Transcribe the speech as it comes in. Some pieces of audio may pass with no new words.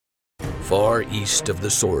Far east of the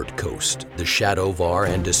Sword Coast, the Shadowvar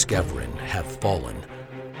and Discoverin have fallen.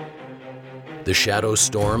 The Shadow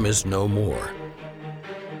Storm is no more.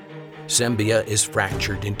 Sembia is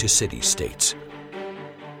fractured into city-states.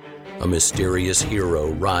 A mysterious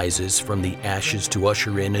hero rises from the ashes to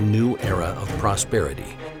usher in a new era of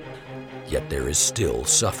prosperity. Yet there is still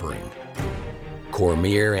suffering.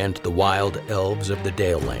 Cormyr and the wild elves of the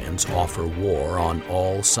Dalelands offer war on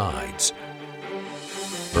all sides.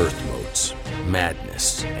 Earth motes,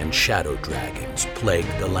 madness, and shadow dragons plague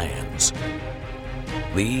the lands.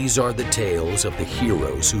 These are the tales of the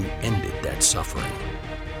heroes who ended that suffering.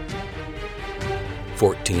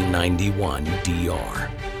 1491 DR,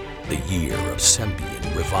 the year of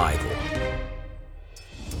Sembian revival.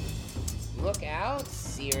 Look out,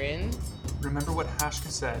 Siren. Remember what Hashka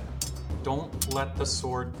said. Don't let the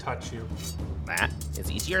sword touch you. That is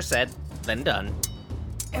easier said than done.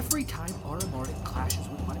 Every time Aramardin clashes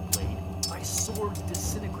with my blade, my sword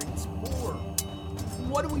disintegrates more.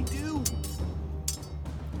 What do we do?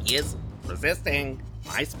 He is resisting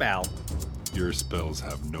my spell. Your spells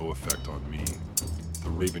have no effect on me. The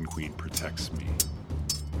Raven Queen protects me.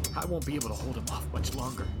 I won't be able to hold him off much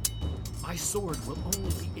longer. My sword will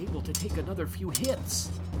only be able to take another few hits.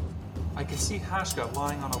 I can see Hashka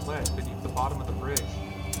lying on a ledge beneath the bottom of the bridge.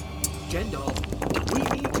 Jendal, we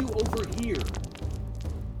need you over here.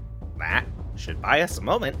 That should buy us a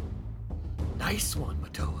moment. Nice one,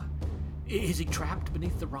 Matoa. Is he trapped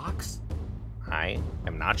beneath the rocks? I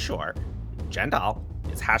am not sure. Jendal,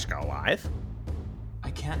 is Hashka alive? I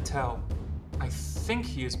can't tell. I think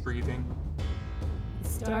he is breathing.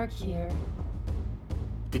 It's dark here.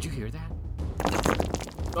 Did you hear that?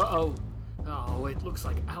 Uh-oh. Oh, it looks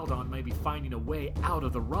like Aldon may be finding a way out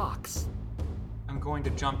of the rocks. I'm going to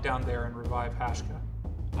jump down there and revive Hashka.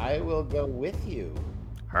 I will go with you.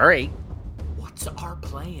 Hurry. What's our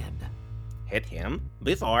plan? Hit him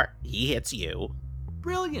before he hits you.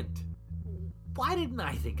 Brilliant. Why didn't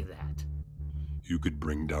I think of that? You could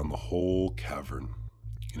bring down the whole cavern,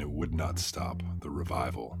 and it would not stop the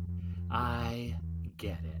revival. I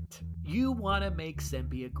get it. You want to make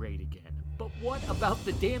Sembia great again. But what about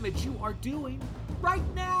the damage you are doing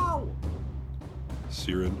right now?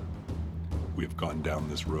 Siren, we have gone down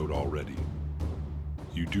this road already.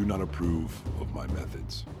 You do not approve of my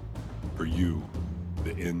methods. For you,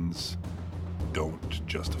 the ends don't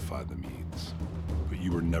justify the means. But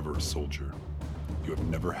you were never a soldier. You have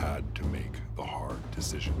never had to make the hard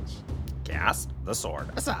decisions. Cast the sword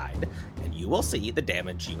aside, and you will see the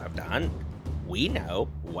damage you have done. We know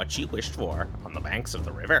what you wished for on the banks of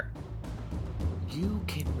the river. You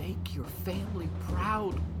can make your family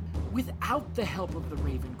proud without the help of the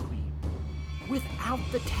Raven Queen, without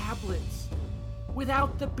the tablets,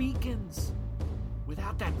 without the beacons,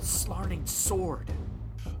 without that slarting sword.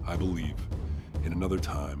 I believe, in another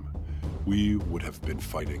time, we would have been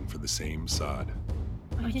fighting for the same side.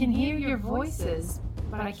 I can hear your voices,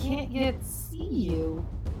 but I can't yet see you.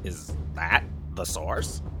 Is that the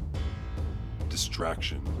source?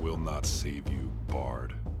 Distraction will not save you,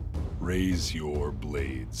 Bard. Raise your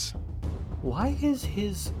blades. Why is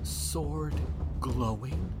his sword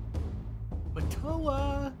glowing?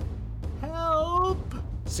 Matoa, help!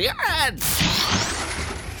 Siren!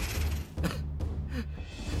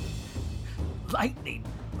 Lightning,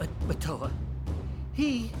 Matoa.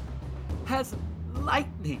 He has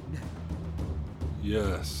lightning.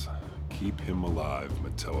 Yes, keep him alive,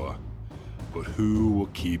 Matoa. But who will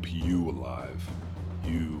keep you alive?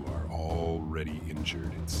 You are already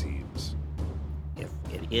injured, it seems. If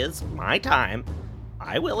it is my time,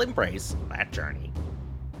 I will embrace that journey.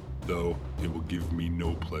 Though it will give me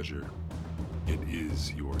no pleasure. It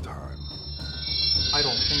is your time. I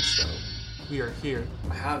don't think so. We are here.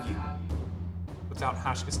 I have you. Without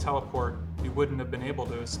Hashka's teleport, we wouldn't have been able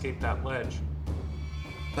to escape that ledge.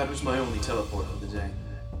 That was my only teleport of the day.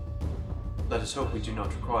 Let us hope we do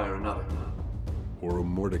not require another. Ora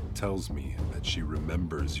Mordic tells me that she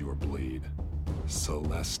remembers your blade,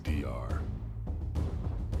 Celestiar.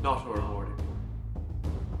 Not Oromordic.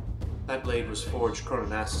 That blade was forged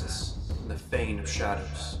Chrononastus in the Fane of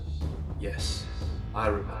Shadows. Yes, I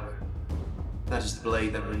remember. That is the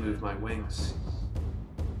blade that removed my wings.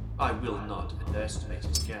 I will not underestimate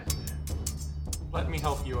it again. Let me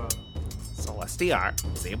help you out. Celestiar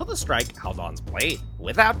is able to strike Aldon's blade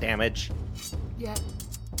without damage. Yet,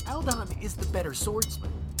 Aldon is the better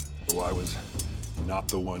swordsman. Though I was not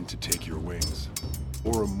the one to take your wings,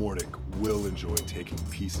 Ora Mordic will enjoy taking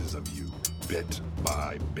pieces of you, bit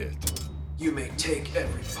by bit. You may take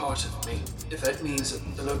every part of me, if that means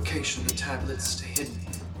the location of the tablets stay hidden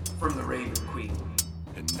from the Raven Queen.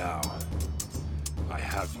 And now, I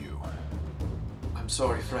have you.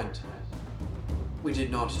 sorry, friend. We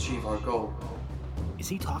did not achieve our goal. Is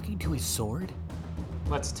he talking to his sword?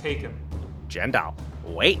 Let's take him. Jendal,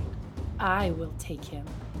 wait. I will take him.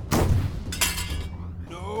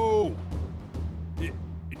 No! It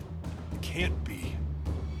can't be.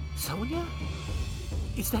 Sonia?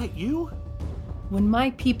 Is that you? When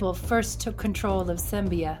my people first took control of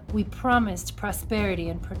Sembia, we promised prosperity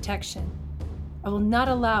and protection. I will not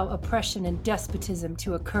allow oppression and despotism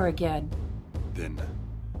to occur again. Then,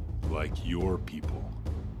 like your people,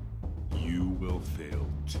 you will fail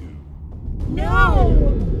too. No!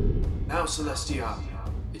 Now, Celestia,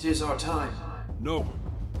 it is our time. No!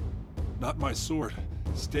 Not my sword.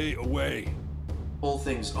 Stay away. All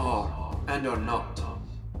things are and are not,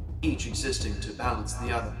 each existing to balance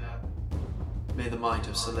the other. May the might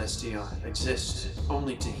of Celestia exist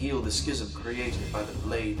only to heal the schism created by the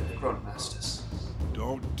blade of Chronomastus.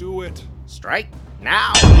 Don't do it. Strike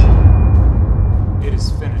now! It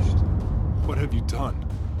is finished. What have you done?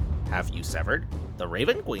 Have you severed the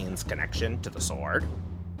Raven Queen's connection to the sword?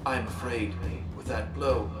 I am afraid, with that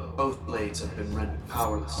blow, both blades have been rendered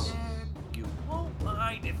powerless. You won't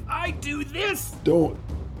mind if I do this! Don't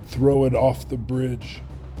throw it off the bridge.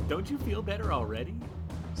 Don't you feel better already?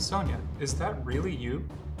 Sonia, is that really you?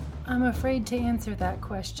 I'm afraid to answer that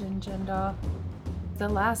question, Jendal. The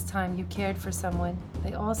last time you cared for someone,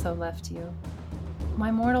 they also left you. My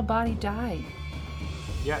mortal body died.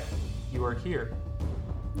 Yet, you are here.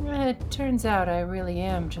 It turns out I really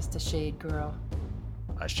am just a shade girl.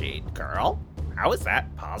 A shade girl? How is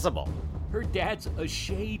that possible? Her dad's a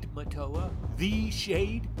shade, Matoa. The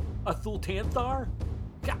shade? A Thultanthar?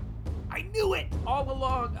 God, I knew it all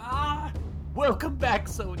along. Welcome back,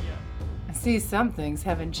 Sonia. I see some things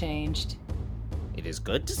haven't changed. It is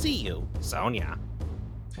good to see you, Sonia.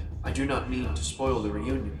 I do not mean to spoil the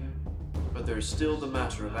reunion, but there is still the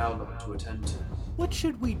matter of Aldon to attend to. What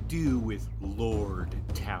should we do with Lord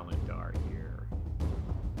Talendar here?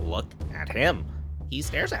 Look at him. He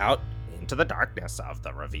stares out into the darkness of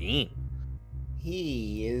the ravine.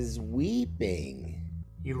 He is weeping.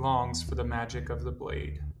 He longs for the magic of the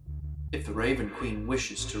blade. If the Raven Queen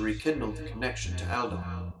wishes to rekindle the connection to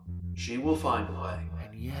Aldon, she will find a way.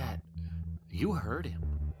 And yet, you heard him.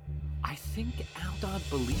 I think Aldon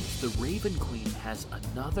believes the Raven Queen has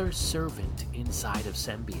another servant inside of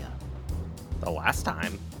Sembia. The last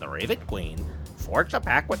time the Raven Queen forged a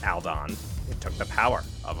pact with Aldon, it took the power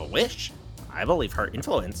of a wish. I believe her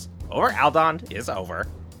influence over Aldon is over.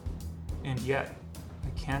 And yet,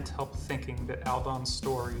 I can't help thinking that Aldon's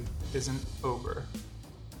story isn't over.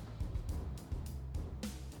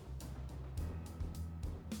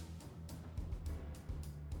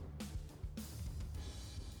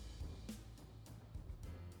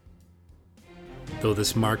 Though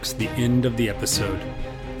this marks the end of the episode,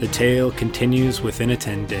 the tale continues within a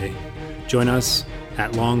 10-day. Join us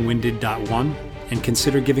at longwinded.one and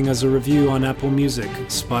consider giving us a review on Apple Music,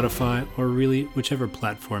 Spotify, or really whichever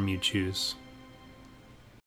platform you choose.